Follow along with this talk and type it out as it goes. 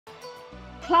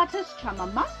Clatous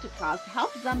Chama Masterclass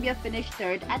helped Zambia finish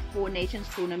third at Four Nations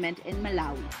tournament in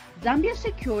Malawi. Zambia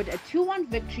secured a 2-1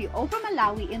 victory over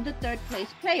Malawi in the third-place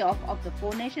playoff of the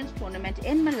Four Nations tournament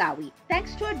in Malawi,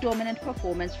 thanks to a dominant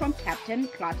performance from captain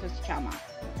Clatous Chama.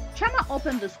 Chama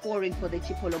opened the scoring for the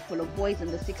Chipolopolo boys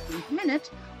in the 16th minute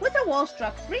with a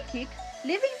well-struck free kick,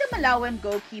 leaving the Malawian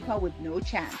goalkeeper with no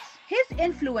chance. His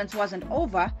influence wasn't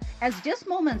over, as just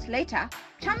moments later,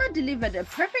 Chama delivered a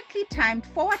perfectly timed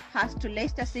forward pass to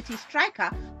Leicester City striker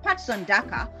Patson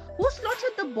Daka, who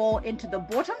slotted the ball into the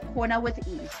bottom corner with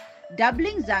ease,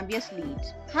 doubling Zambia's lead.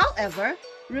 However,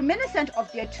 reminiscent of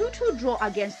their 2-2 draw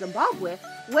against Zimbabwe,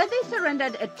 where they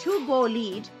surrendered a 2-goal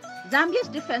lead, Zambia's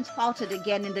defense faltered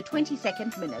again in the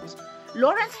 22nd minute.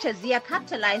 Lawrence Chazia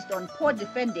capitalized on poor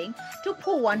defending to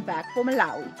pull one back for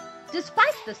Malawi.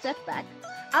 Despite the setback,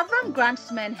 Avram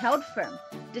Grant's men held firm,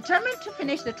 determined to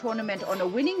finish the tournament on a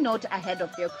winning note ahead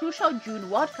of their crucial June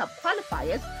World Cup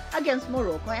qualifiers against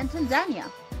Morocco and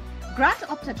Tanzania. Grant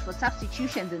opted for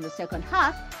substitutions in the second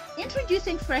half,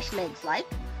 introducing fresh legs like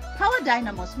Power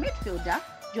Dynamos midfielder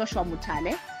Joshua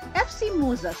Mutale, FC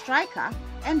Muza striker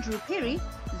Andrew Piri,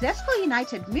 Zesco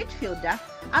United midfielder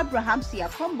Abraham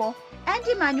Siakombo, and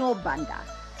Emmanuel Banda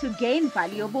to gain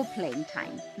valuable playing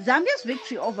time. Zambia's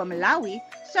victory over Malawi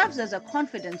serves as a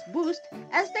confidence boost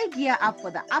as they gear up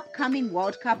for the upcoming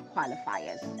World Cup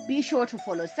qualifiers. Be sure to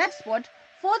follow SetSport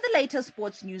for the latest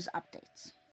sports news updates.